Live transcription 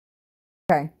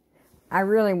Okay, I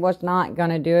really was not going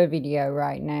to do a video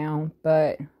right now,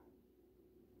 but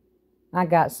I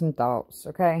got some thoughts,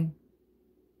 okay?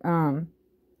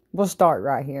 We'll start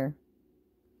right here.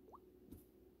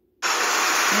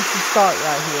 Let's just start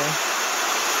right here.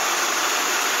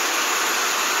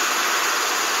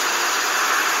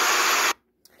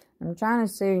 I'm trying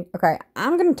to see. Okay,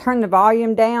 I'm going to turn the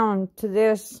volume down to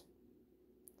this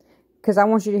because I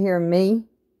want you to hear me,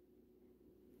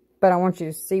 but I want you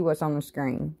to see what's on the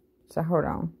screen. So hold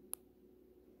on.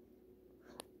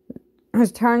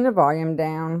 Let's turn the volume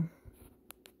down.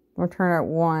 We'll turn it at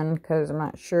 1 because I'm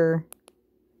not sure.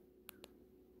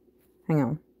 Hang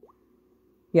on.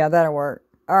 Yeah, that'll work.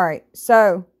 Alright,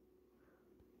 so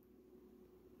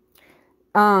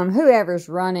whoever's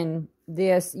running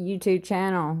this YouTube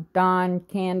channel, Don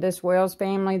Candace Wells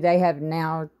family, they have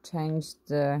now changed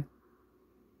the...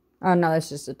 Oh, no, that's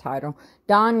just the title.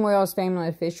 Don Wells Family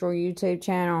Official YouTube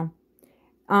channel.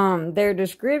 Their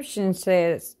description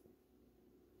says,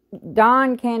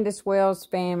 Don Candace Wells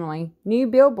Family, new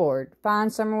billboard,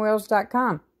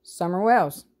 findsummerwells.com. Summer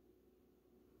Wells.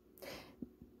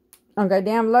 Okay,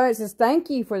 down below it says, thank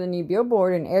you for the new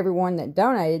billboard and everyone that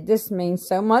donated. This means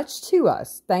so much to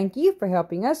us. Thank you for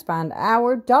helping us find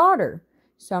our daughter,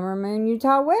 Summer Moon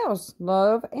Utah Wells.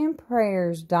 Love and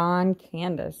prayers, Don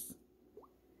Candace.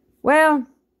 Well,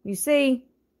 you see,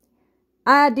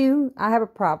 I have a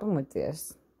problem with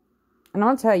this. And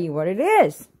I'll tell you what it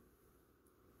is.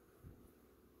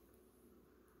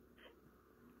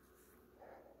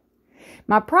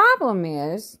 My problem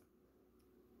is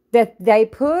that they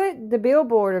put the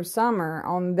billboard of Summer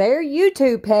on their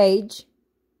YouTube page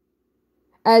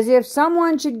as if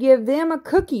someone should give them a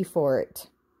cookie for it.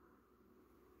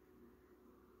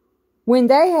 When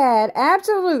they had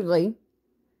absolutely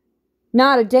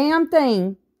not a damn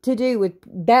thing to do with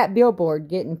that billboard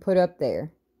getting put up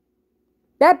there.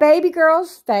 That baby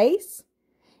girl's face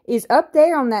is up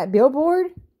there on that billboard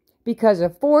because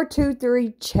of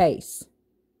 423 Chase.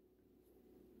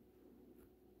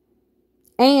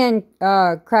 And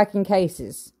Cracking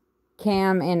Cases,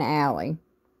 Cam and Allie.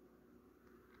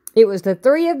 It was the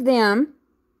three of them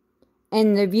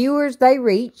and the viewers they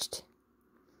reached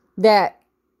that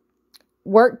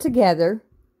worked together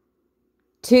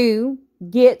to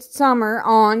get Summer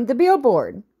on the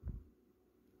billboard.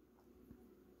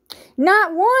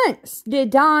 Not once did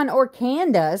Don or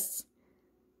Candace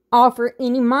offer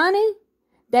any money.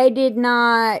 They did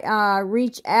not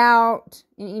reach out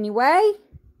in any way.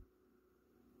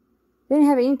 They didn't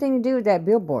have anything to do with that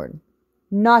billboard.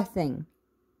 Nothing.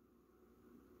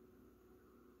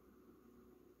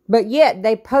 But yet,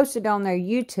 they posted on their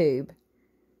YouTube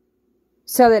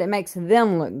so that it makes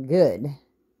them look good.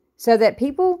 So that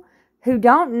people who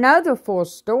don't know the full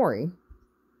story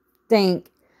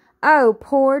think, oh,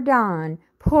 poor Don,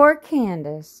 poor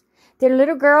Candace, their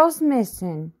little girl's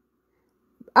missing.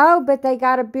 Oh, but they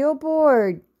got a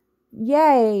billboard.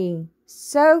 Yay.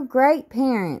 So great,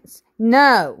 parents.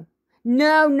 No.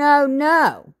 No, no,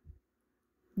 no.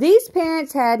 These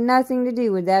parents had nothing to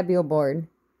do with that billboard.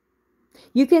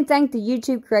 You can thank the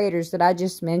YouTube creators that I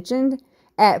just mentioned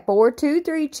at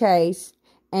 423 Chase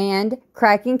and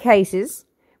Cracking Cases,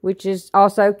 which is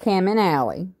also Cam and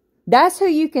Allie. That's who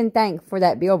you can thank for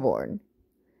that billboard.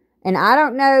 And I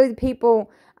don't know the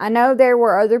people. I know there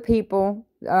were other people,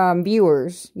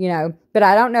 viewers, but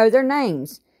I don't know their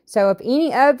names. So if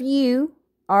any of you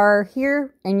are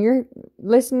here and you're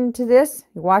listening to this,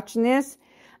 watching this,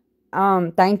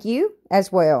 thank you as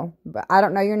well. But I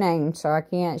don't know your name, so I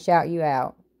can't shout you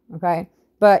out. Okay?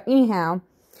 But anyhow,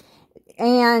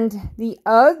 and the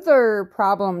other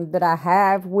problem that I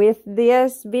have with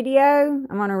this video,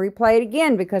 I'm going to replay it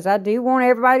again because I do want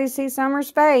everybody to see Summer's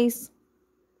face.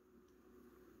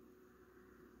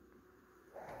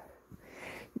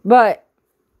 But,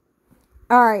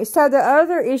 alright, so the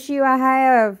other issue I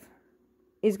have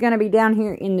is going to be down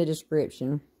here in the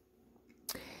description.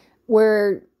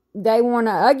 Where they want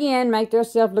to, again, make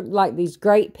themselves look like these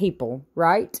great people,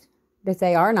 right? That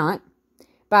they are not.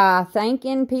 By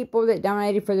thanking people that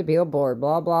donated for the billboard,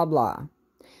 blah, blah, blah.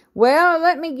 Well,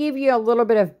 let me give you a little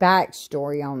bit of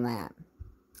backstory on that.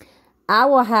 I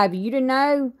will have you to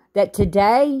know that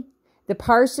today, the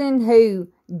person who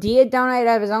did donate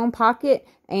out of his own pocket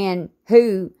and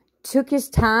who took his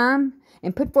time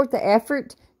and put forth the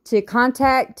effort to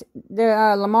contact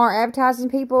the Lamar advertising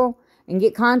people and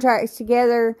get contracts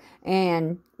together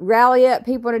and rally up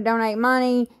people to donate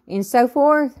money and so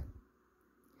forth.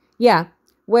 Yeah,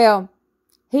 well,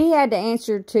 he had to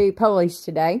answer to police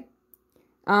today.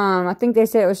 I think they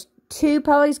said it was 2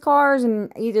 police cars,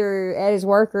 and either at his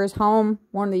work or his home,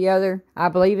 one or the other. I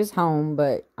believe his home,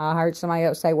 but I heard somebody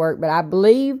else say work. But I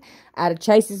believe out of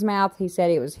Chase's mouth, he said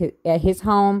it was at his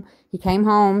home. He came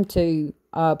home to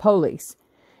police,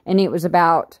 and it was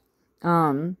about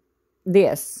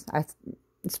this,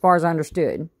 as far as I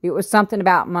understood. It was something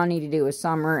about money to do with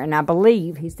Summer, and I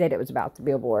believe he said it was about the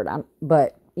billboard.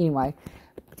 But anyway,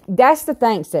 that's the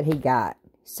thanks that he got.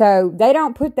 So they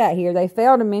don't put that here. They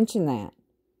fail to mention that.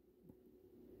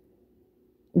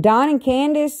 Don and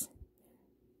Candace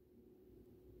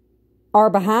are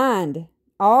behind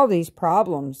all these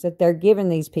problems that they're giving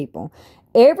these people.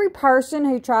 Every person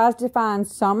who tries to find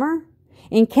Summer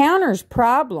encounters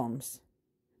problems.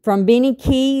 From Benny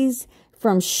Keys,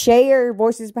 from Cher,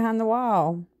 Voices Behind the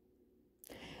Wall,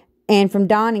 and from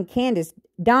Don and Candace.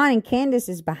 Don and Candace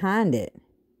is behind it.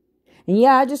 And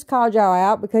yeah, I just called y'all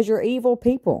out because you're evil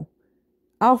people.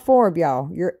 All 4 of y'all,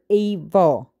 you're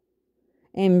evil.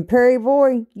 And Prairie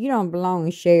Boy, you don't belong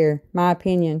to Cher, my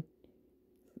opinion.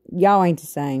 Y'all ain't the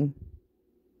same.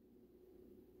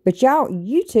 But y'all,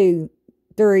 you 2,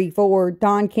 3, 4,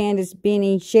 Don, Candace,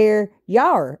 Benny, Cher,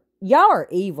 y'all are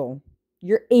evil.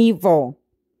 You're evil.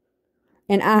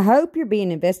 And I hope you're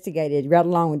being investigated right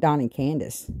along with Don and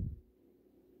Candace.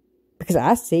 Because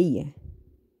I see you.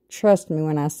 Trust me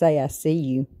when I say I see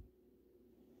you.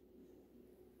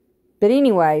 But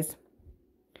anyways,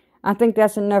 I think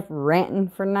that's enough ranting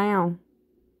for now.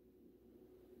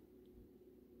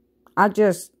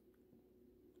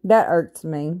 That irks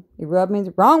me. It rubbed me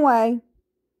the wrong way.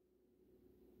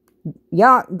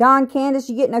 Y'all, Don, Candace,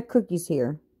 you get no cookies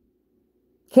here.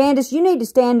 Candace, you need to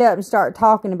stand up and start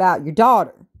talking about your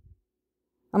daughter.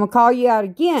 I'm going to call you out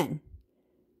again.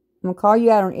 I'm going to call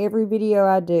you out on every video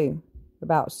I do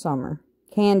about Summer.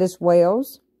 Candace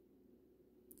Wells.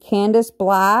 Candace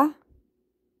Bly.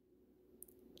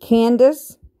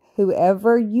 Candace,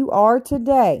 whoever you are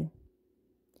today,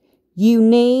 you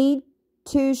need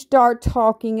to start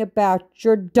talking about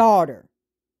your daughter.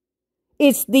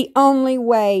 It's the only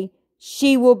way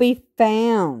she will be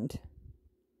found.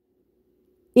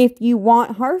 If you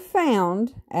want her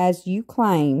found, as you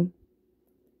claim,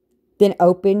 then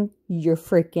open your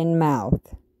freaking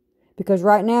mouth. Because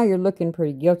right now you're looking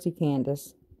pretty guilty,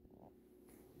 Candace.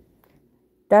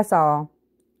 That's all.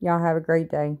 Y'all have a great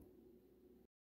day.